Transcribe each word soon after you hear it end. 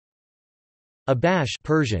A bash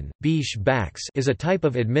Persian, bish Bakhsh is a type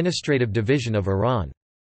of administrative division of Iran.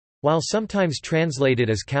 While sometimes translated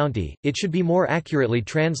as county, it should be more accurately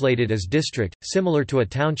translated as district, similar to a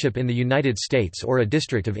township in the United States or a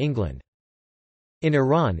district of England. In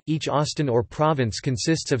Iran, each ostan or province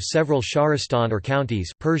consists of several sharistan or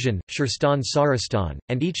counties Persian, Shirstan Saristan,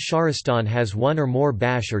 and each sharistan has one or more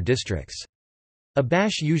bash or districts. A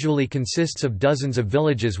bash usually consists of dozens of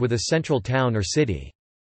villages with a central town or city.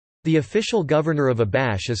 The official governor of a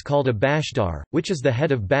bash is called a bashdar, which is the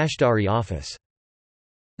head of Bashdari office.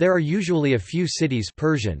 There are usually a few cities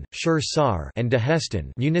Persian, Shur-Sar and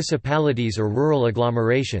Dehestan municipalities or rural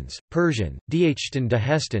agglomerations, Persian, Dehestan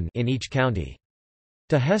Dehestan in each county.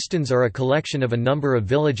 Dehestans are a collection of a number of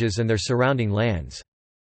villages and their surrounding lands.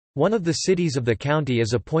 One of the cities of the county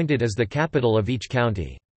is appointed as the capital of each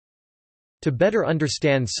county. To better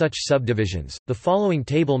understand such subdivisions, the following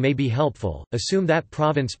table may be helpful. Assume that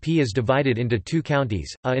province P is divided into two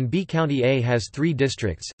counties, A and B. County A has 3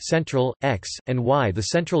 districts, Central, X, and Y. The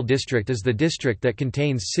Central District is the district that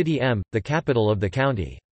contains City M, the capital of the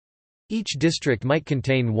county. Each district might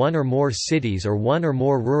contain one or more cities or one or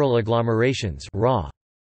more rural agglomerations (RA).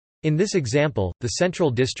 In this example, the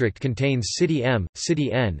Central District contains City M,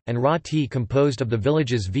 City N, and Ra T composed of the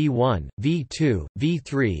villages V1, V2,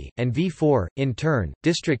 V3, and V4. In turn,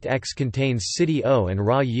 District X contains City O and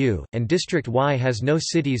Ra U, and District Y has no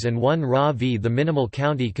cities and one Ra V. The minimal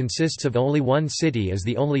county consists of only one city as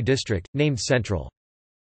the only district, named Central.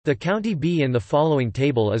 The county B in the following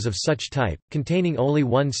table is of such type, containing only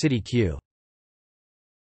one city Q.